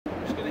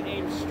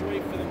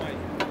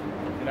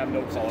have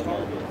no solid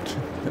ball.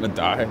 Gonna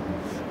die.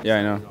 Yeah,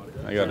 I know.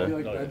 I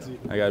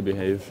gotta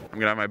behave. I'm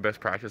gonna have my best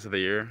practice of the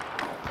year.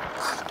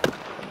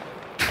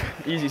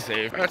 Easy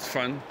save. That's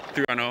fun.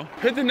 3-0.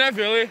 Hit the net,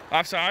 Billy.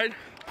 Offside.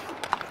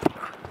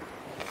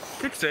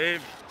 Quick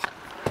save.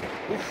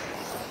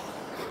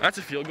 Oof. That's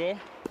a field goal.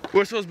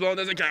 Whistle's blown,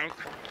 doesn't count.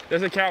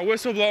 Doesn't count.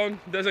 Whistle blown,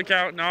 doesn't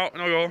count. No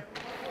goal.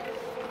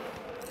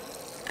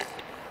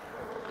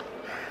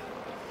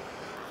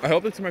 I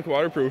hope it's make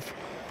waterproof.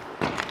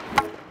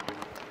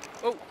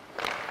 Oh.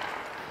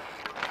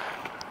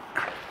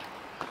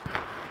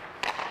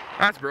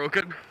 That's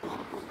broken.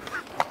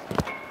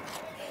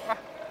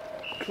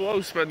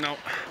 Close, but no.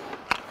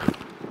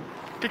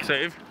 Kick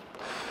save.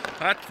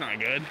 That's not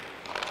good.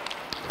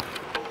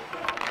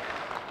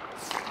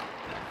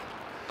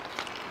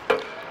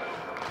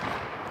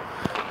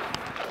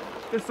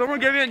 Did someone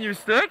give me a new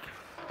stick?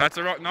 That's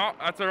a wrong, no,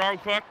 that's a wrong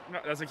puck. No,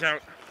 doesn't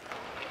count.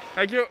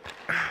 Thank you.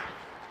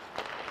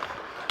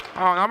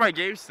 Oh, not my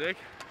game stick.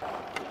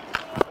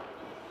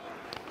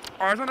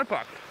 Oh, it's on the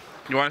puck.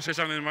 You want to say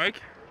something to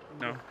Mike?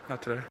 No,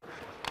 not today.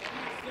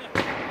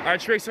 I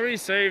tricked so many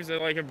saves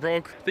that like it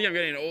broke. I think I'm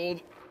getting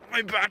old.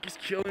 My back is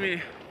killing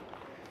me.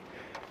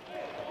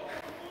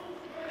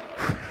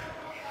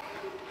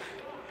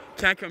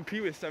 Can't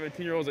compete with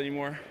 17-year-olds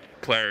anymore.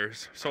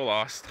 Players, so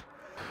lost.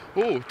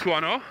 Oh,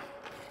 2-0.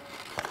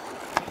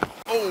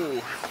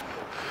 Oh,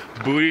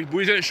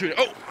 Booty's gonna shoot it.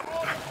 Oh,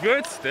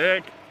 good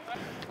stick.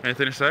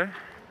 Anything to say?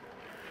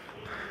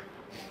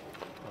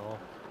 No.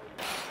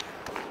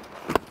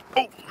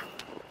 Oh,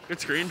 good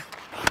screen.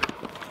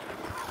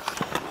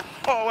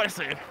 Oh, what a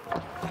save.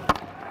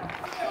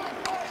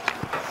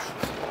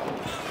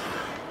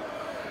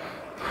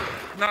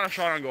 Not a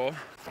shot on goal.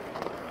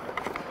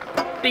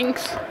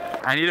 Thanks.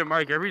 I need a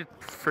mic every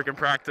freaking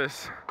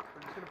practice.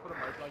 I'm just gonna put a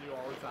mic on you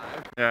all the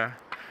time. Yeah.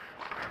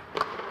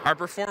 I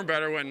perform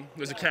better when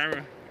there's a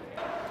camera.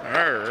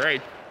 All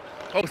right.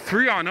 Oh,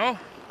 3-0.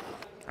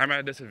 I'm at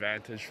a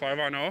disadvantage.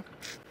 5-0.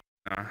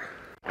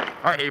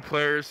 I hate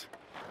players.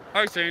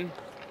 Hi, Shane.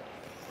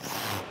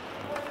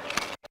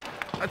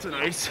 That's a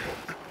nice.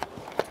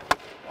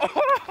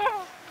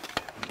 Oh!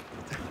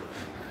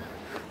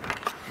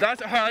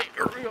 That's a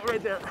highlight reel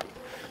right there.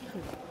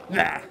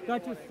 Nah.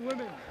 Got you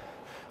swimming.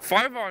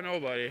 5-0,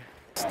 buddy.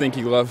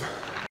 Stinky glove.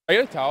 I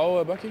get a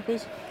towel, Bucky,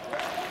 please?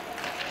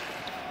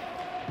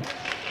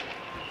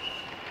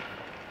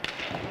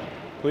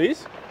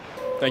 Please?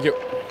 Thank you.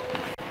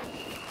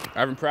 I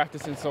haven't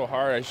practiced in so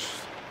hard. I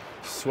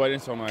sweating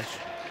so much.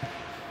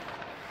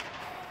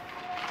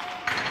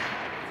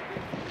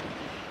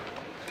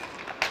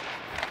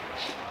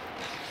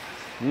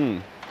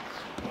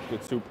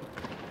 Good soup.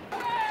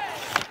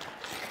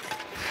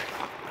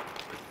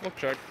 Look,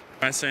 check.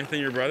 Want to say anything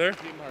to your brother?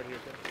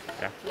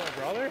 Yeah. You want a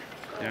brother?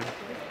 Yeah.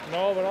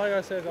 No, but all I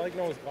gotta say is I like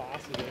Noah's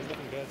glasses. He's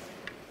looking good.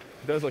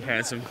 He does look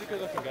handsome. He's a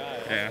good looking guy.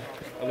 Yeah.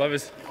 I love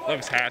his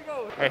hat.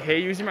 I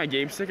hate using my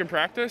game stick in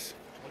practice.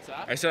 What's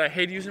that? I said I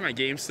hate using my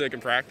game stick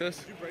in practice.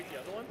 Did you break the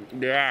other one?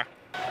 Yeah.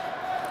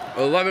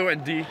 I love it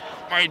when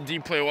my D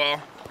play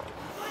well.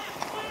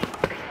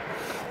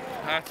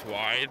 That's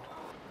wide.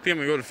 I think I'm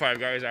gonna go to Five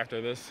Guys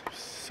after this.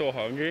 So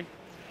hungry.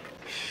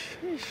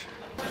 Sheesh.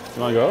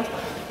 You wanna go?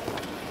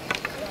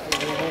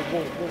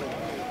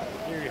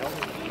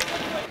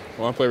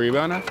 Wanna play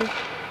rebound after?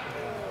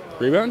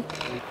 Rebound?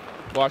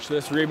 Watch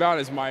this. Rebound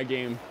is my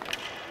game.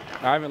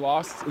 I haven't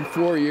lost in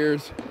 4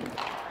 years.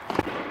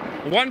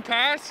 One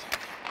pass,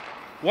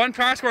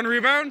 one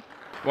rebound.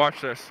 Watch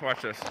this,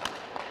 watch this.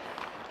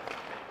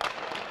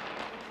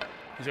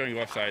 He's going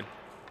left side.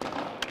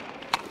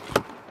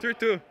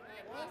 3-2.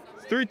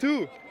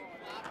 3-2.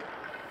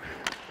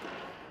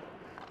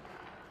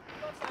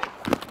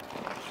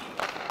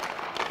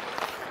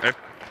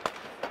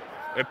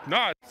 If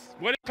not,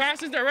 what it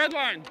passes the red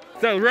line.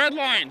 The red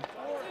line.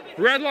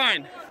 Red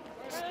line.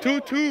 It's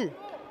 2-2.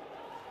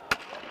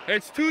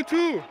 It's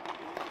 2-2.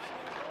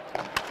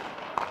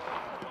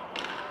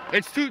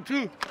 It's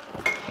 2-2.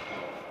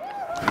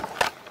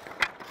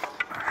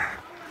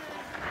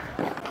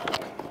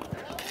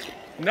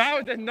 No,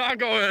 it did not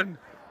go in.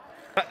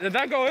 Did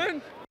that go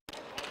in?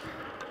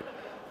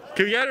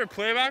 Can we get a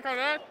playback on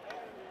that?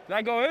 Did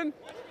that go in?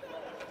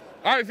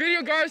 All right,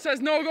 video guard says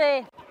no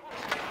goal.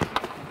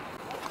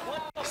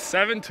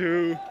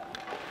 7-2.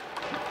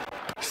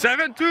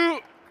 7-2.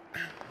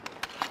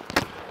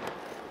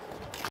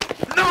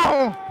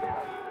 No!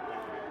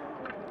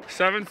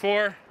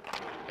 7-4.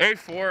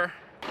 8-4.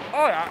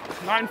 Oh yeah,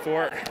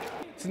 9-4.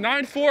 It's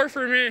 9-4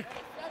 for me.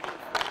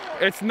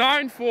 It's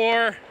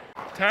 9-4.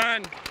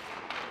 10.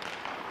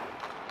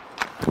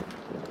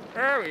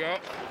 There we go.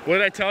 What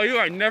did I tell you?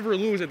 I never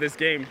lose at this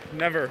game.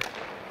 Never.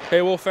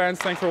 Hey Wolf fans,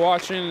 thanks for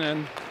watching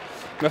and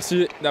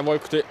merci d'avoir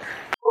écouté.